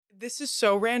This is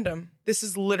so random. This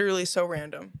is literally so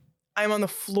random. I'm on the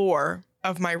floor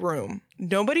of my room.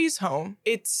 Nobody's home.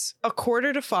 It's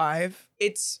 4:45.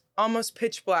 It's almost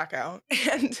pitch black out.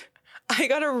 And I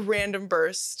got a random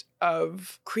burst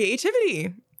of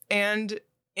creativity and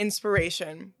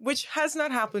inspiration, which has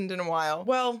not happened in a while.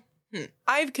 Well,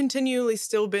 I've continually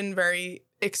still been very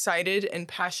excited and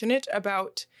passionate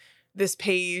about this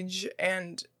page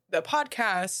and the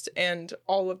podcast and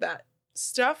all of that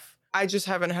stuff. I just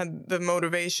haven't had the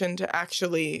motivation to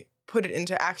actually put it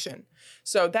into action.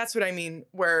 So that's what I mean,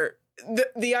 where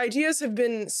the ideas have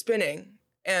been spinning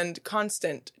and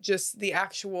constant, just the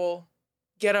actual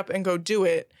get up and go do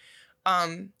it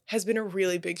has been a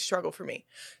really big struggle for me.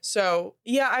 So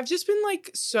yeah, I've just been like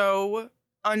so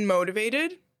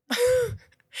unmotivated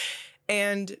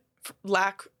and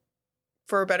lack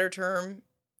for a better term.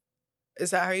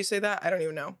 Is that how you say that? I don't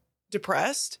even know.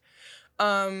 Depressed.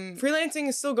 Freelancing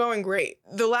is still going great.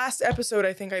 The last episode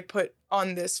I think I put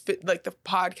on this, like the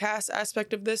podcast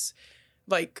aspect of this,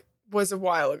 like was a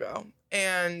while ago.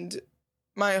 And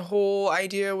my whole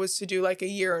idea was to do like a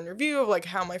year in review of like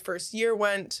how my first year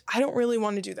went. I don't really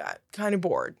want to do that. Kind of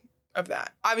bored of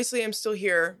that. Obviously, I'm still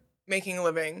here making a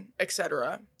living,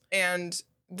 etc. And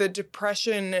the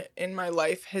depression in my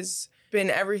life has been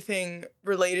everything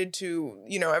related to,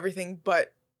 you know, everything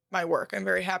but my work. I'm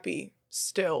very happy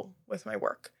still with my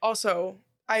work. Also,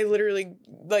 I literally,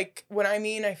 like, when I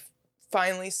mean I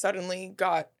finally suddenly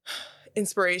got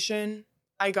inspiration,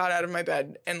 I got out of my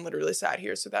bed and literally sat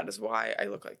here. So that is why I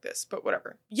look like this, but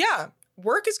whatever. Yeah,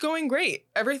 work is going great.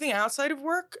 Everything outside of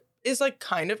work is like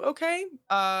kind of okay.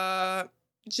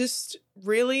 Just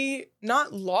really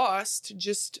not lost,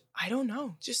 just, I don't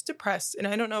know, just depressed. And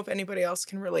I don't know if anybody else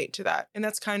can relate to that. And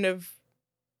that's kind of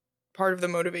part of the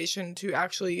motivation to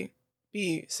actually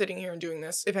be sitting here and doing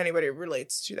this, if anybody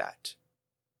relates to that,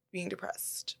 being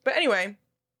depressed. But anyway,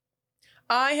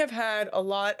 I have had a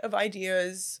lot of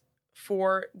ideas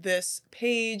for this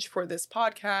page, for this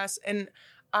podcast, and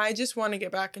I just want to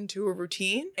get back into a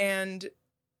routine. And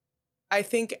I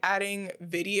think adding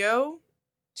video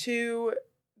to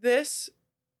this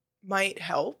might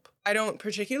help. I don't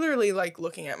particularly like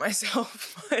looking at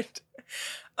myself, but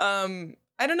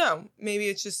I don't know. Maybe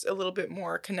it's just a little bit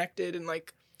more connected, and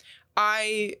like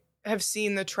I have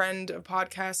seen the trend of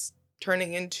podcasts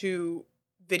turning into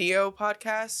video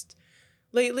podcast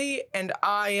lately, and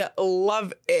I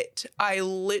love it. I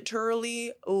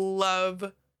literally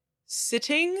love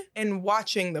sitting and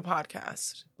watching the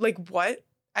podcast. Like, what?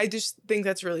 I just think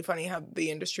that's really funny how the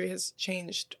industry has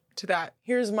changed to that.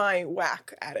 Here's my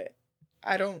whack at it.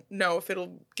 I don't know if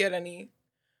it'll get any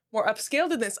more upscale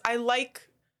than this. I like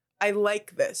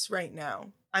this right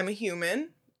now. I'm a human.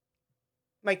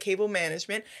 My cable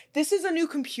management. This is a new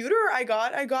computer I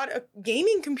got. I got a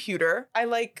gaming computer.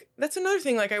 That's another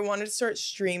thing. Like, I wanted to start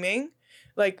streaming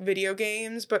like video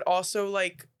games, but also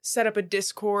like set up a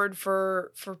Discord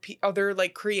for other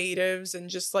like creatives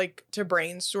and just like to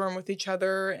brainstorm with each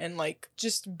other and like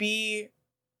just be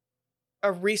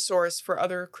a resource for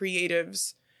other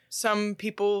creatives. Some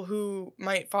people who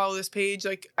might follow this page,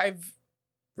 like, I've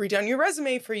redone your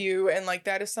resume for you, and like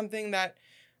that is something that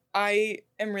I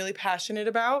am really passionate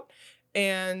about,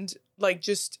 and like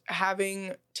just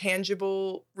having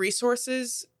tangible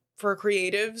resources for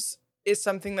creatives is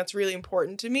something that's really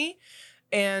important to me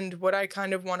and what I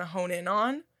kind of want to hone in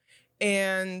on.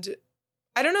 And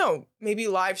I don't know, maybe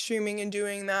live streaming and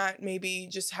doing that, maybe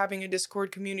just having a Discord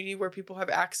community where people have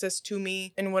access to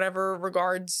me in whatever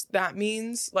regards that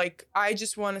means. Like, I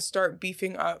just want to start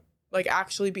beefing up, like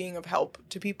actually being of help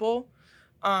to people.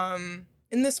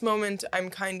 In this moment, I'm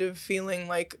kind of feeling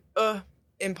like,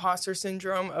 imposter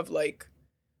syndrome of like,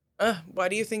 why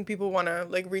do you think people want to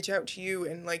like reach out to you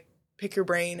and like pick your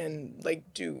brain and like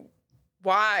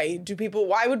why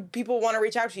would people want to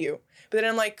reach out to you? But then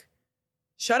I'm like,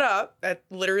 shut up. That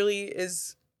literally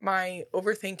is my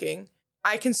overthinking.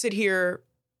 I can sit here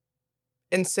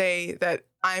and say that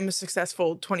I'm a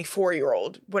successful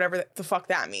 24-year-old, whatever the fuck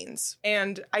that means.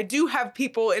 And I do have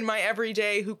people in my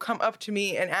everyday who come up to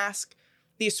me and ask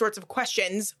these sorts of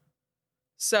questions.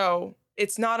 So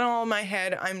it's not all in my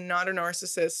head. I'm not a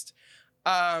narcissist.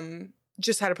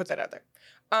 Just had to put that out there.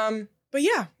 But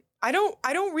yeah, I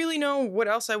don't really know what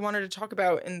else I wanted to talk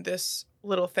about in this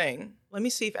little thing. Let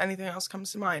me see if anything else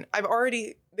comes to mind.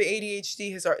 The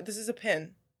ADHD this is a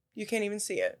pin. You can't even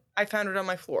see it. I found it on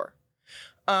my floor.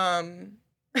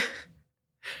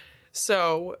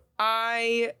 So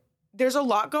there's a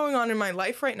lot going on in my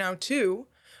life right now too.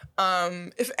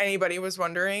 If anybody was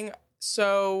wondering.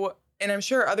 So, and I'm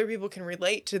sure other people can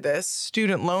relate to this,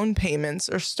 student loan payments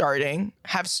have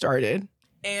started.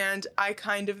 and I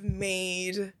kind of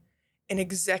made an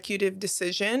executive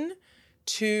decision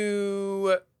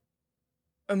to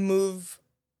move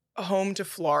home to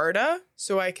Florida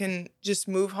so I can just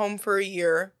move home for a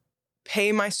year,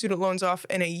 pay my student loans off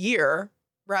in a year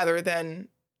rather than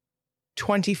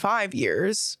 25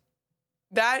 years.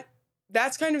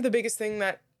 That's kind of the biggest thing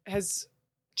that has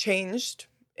changed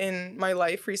in my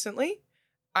life recently.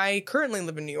 I currently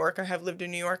live in New York. I have lived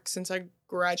in New York since I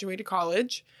graduated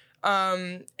college.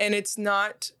 And it's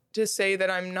not to say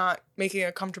that I'm not making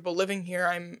a comfortable living here.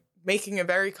 I'm making a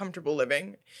very comfortable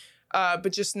living,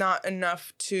 but just not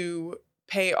enough to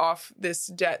pay off this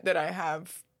debt that I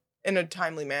have in a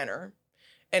timely manner.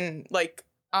 And like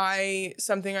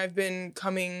something I've been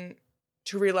coming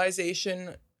to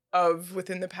realization of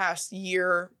within the past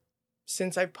year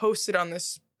since I posted on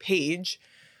this page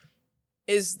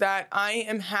is that I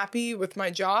am happy with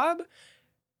my job.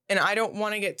 And I don't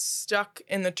want to get stuck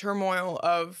in the turmoil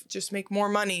of just make more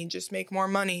money, just make more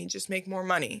money, just make more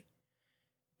money.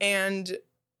 And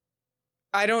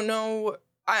I don't know,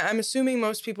 I'm assuming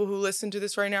most people who listen to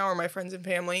this right now are my friends and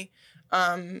family.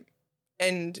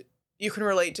 And you can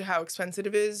relate to how expensive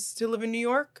it is to live in New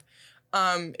York.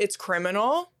 It's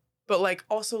criminal, but like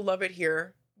also love it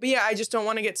here. But yeah, I just don't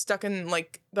want to get stuck in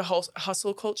like the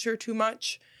hustle culture too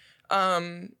much.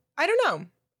 I don't know.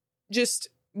 Just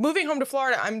moving home to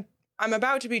Florida, I'm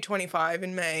about to be 25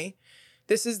 in May.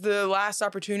 This is the last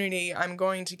opportunity I'm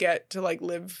going to get to like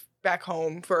live back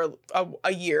home for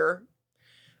a year.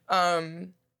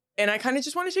 And I kind of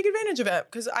just want to take advantage of it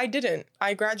because I didn't.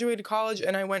 I graduated college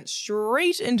and I went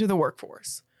straight into the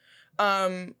workforce,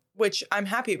 which I'm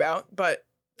happy about, but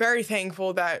very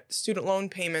thankful that student loan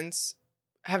payments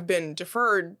have been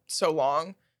deferred so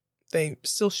long. They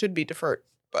still should be deferred,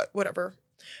 but whatever.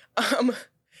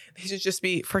 They should just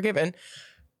be forgiven,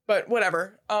 but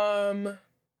whatever. So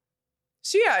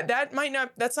yeah,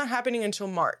 that's not happening until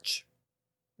March.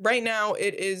 Right now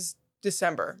it is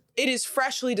December. It is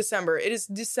freshly December. It is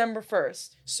December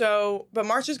 1st. So, but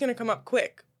March is going to come up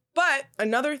quick. But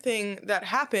another thing that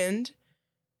happened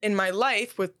in my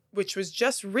life which was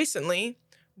just recently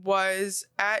was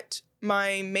at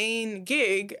my main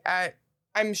gig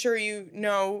I'm sure you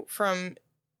know from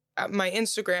my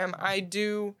Instagram,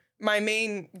 my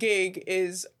main gig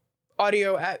is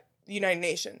audio at the United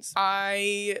Nations.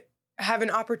 I have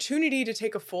an opportunity to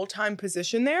take a full-time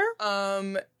position there,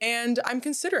 and I'm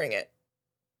considering it.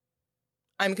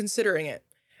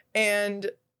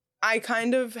 And I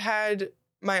kind of had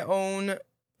my own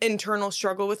internal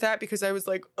struggle with that because I was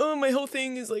like, oh, my whole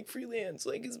thing is like freelance,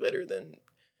 like it's better than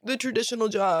the traditional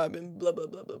job and blah, blah,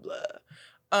 blah, blah, blah.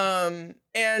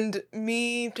 And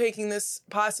me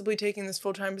possibly taking this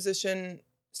full-time position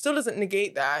still doesn't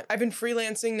negate that. I've been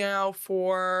freelancing now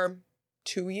for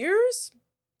 2 years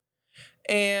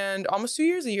and almost 2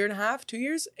 years, a year and a half, 2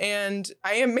 years. And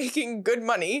I am making good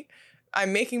money.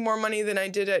 I'm making more money than I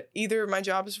did at either of my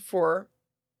jobs before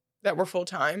that were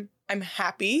full-time. I'm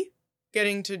happy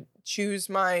getting to choose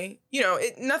my,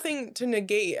 nothing to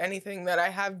negate anything that I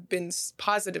have been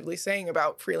positively saying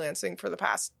about freelancing for the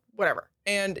past whatever.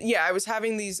 And yeah, I was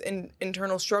having these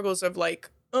internal struggles of like,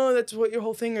 oh, that's what your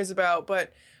whole thing is about.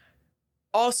 But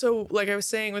also, like I was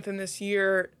saying, within this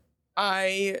year,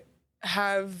 I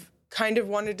have kind of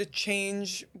wanted to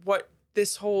change what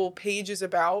this whole page is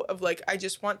about of like, I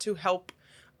just want to help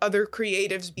other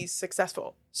creatives be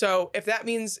successful. So if that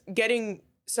means getting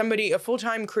somebody a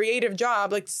full-time creative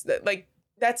job, like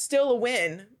that's still a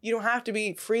win. You don't have to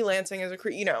be freelancing as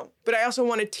but I also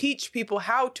want to teach people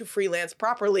how to freelance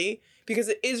properly because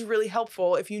it is really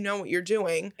helpful if you know what you're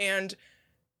doing. And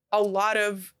a lot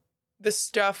of the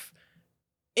stuff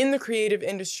in the creative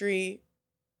industry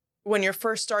when you're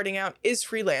first starting out is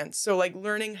freelance. So like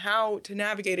learning how to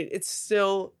navigate it, it's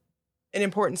still an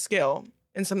important skill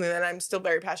and something that I'm still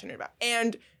very passionate about.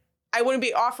 And I wouldn't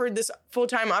be offered this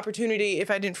full-time opportunity if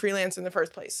I didn't freelance in the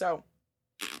first place. So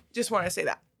just want to say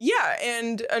that. Yeah.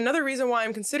 And another reason why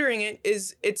I'm considering it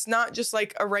is it's not just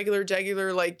like a regular,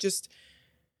 like just,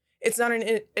 it's not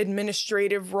an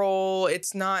administrative role.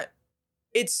 It's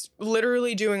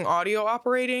literally doing audio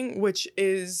operating, which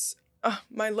is,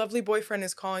 my lovely boyfriend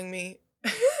is calling me.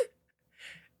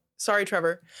 Sorry,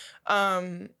 Trevor.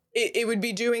 It would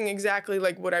be doing exactly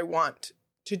like what I want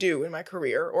to do in my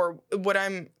career or what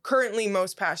I'm currently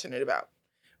most passionate about,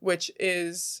 which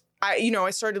is,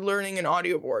 I started learning an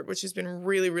audio board, which has been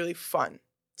really, really fun.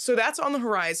 So that's on the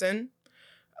horizon.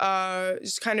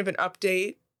 Just kind of an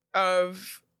update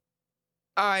of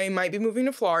I might be moving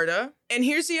to Florida. And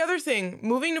here's the other thing.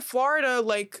 Moving to Florida,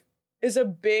 like, is a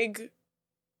big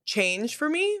change for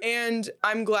me. And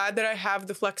I'm glad that I have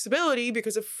the flexibility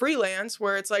because of freelance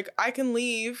where it's like I can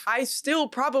leave. I still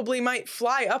probably might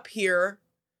fly up here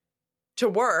to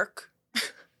work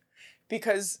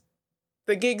because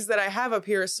the gigs that I have up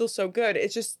here are still so good.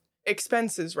 It's just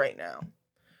expenses right now.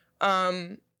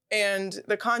 And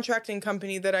the contracting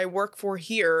company that I work for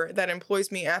here that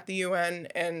employs me at the UN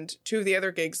and 2 of the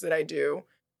other gigs that I do,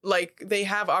 like they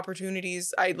have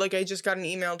opportunities. I just got an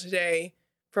email today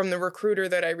from the recruiter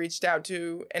that I reached out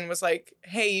to and was like,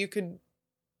 hey,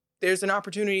 there's an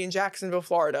opportunity in Jacksonville,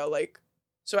 Florida. Like,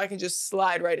 so I can just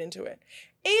slide right into it.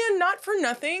 And not for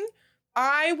nothing,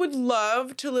 I would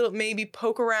love to maybe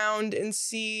poke around and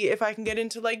see if I can get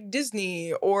into like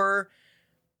Disney or,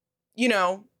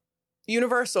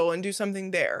 Universal and do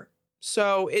something there.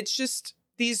 So it's just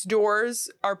these doors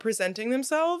are presenting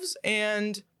themselves.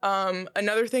 And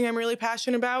another thing I'm really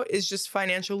passionate about is just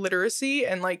financial literacy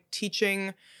and like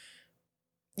teaching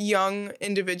young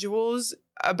individuals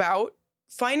about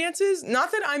finances.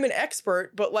 Not that I'm an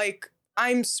expert, but like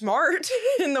I'm smart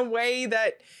in the way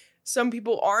that some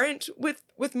people aren't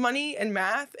with money and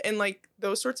math and like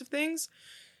those sorts of things.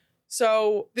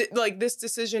 So this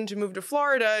decision to move to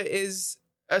Florida is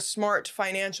a smart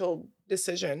financial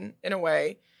decision in a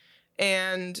way.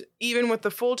 And even with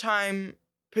the full-time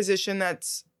position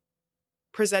that's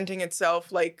presenting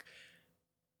itself, like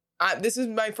this is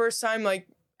my first time like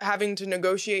having to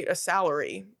negotiate a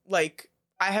salary. Like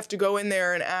I have to go in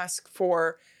there and ask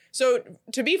for, so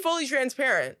to be fully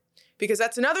transparent, because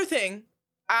that's another thing,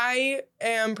 I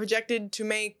am projected to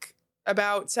make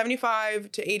about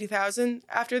 75 to 80,000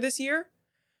 after this year,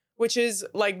 which is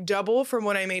like double from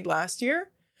what I made last year.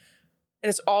 And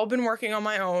it's all been working on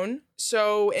my own.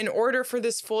 So in order for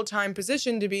this full-time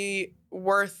position to be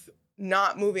worth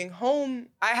not moving home,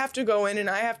 I have to go in and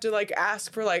I have to like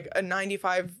ask for like a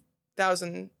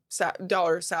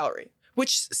 $95,000 salary,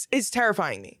 which is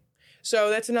terrifying me.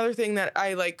 So that's another thing that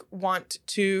I like want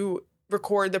to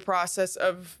record the process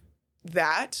of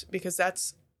that because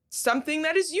that's something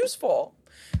that is useful.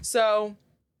 So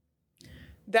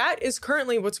that is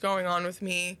currently what's going on with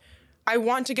me. I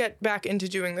want to get back into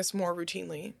doing this more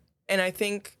routinely. And I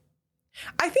think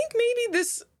maybe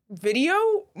this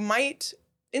video might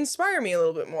inspire me a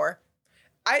little bit more.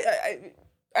 I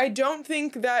don't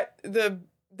think that the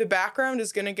background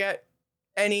is going to get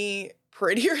any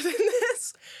prettier than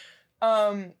this.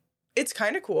 It's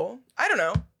kind of cool. I don't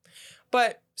know.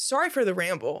 But sorry for the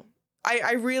ramble.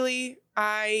 I really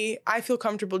feel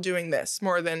comfortable doing this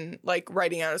more than like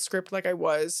writing out a script like I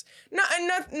was.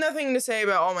 Nothing to say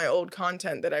about all my old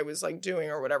content that I was like doing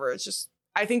or whatever. It's just,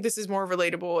 I think this is more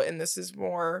relatable and this is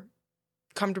more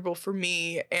comfortable for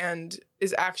me and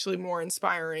is actually more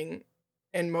inspiring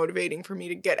and motivating for me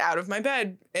to get out of my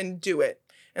bed and do it.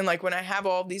 And like when I have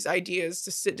all these ideas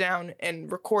to sit down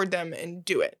and record them and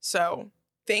do it. So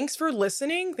thanks for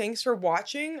listening. Thanks for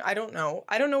watching. I don't know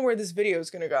where this video is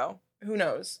going to go. Who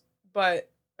knows? But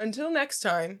until next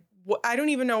time, I don't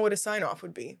even know what a sign off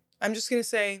would be. I'm just going to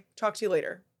say, talk to you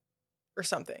later or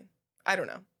something. I don't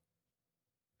know.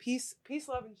 Peace,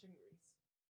 love, and shingles.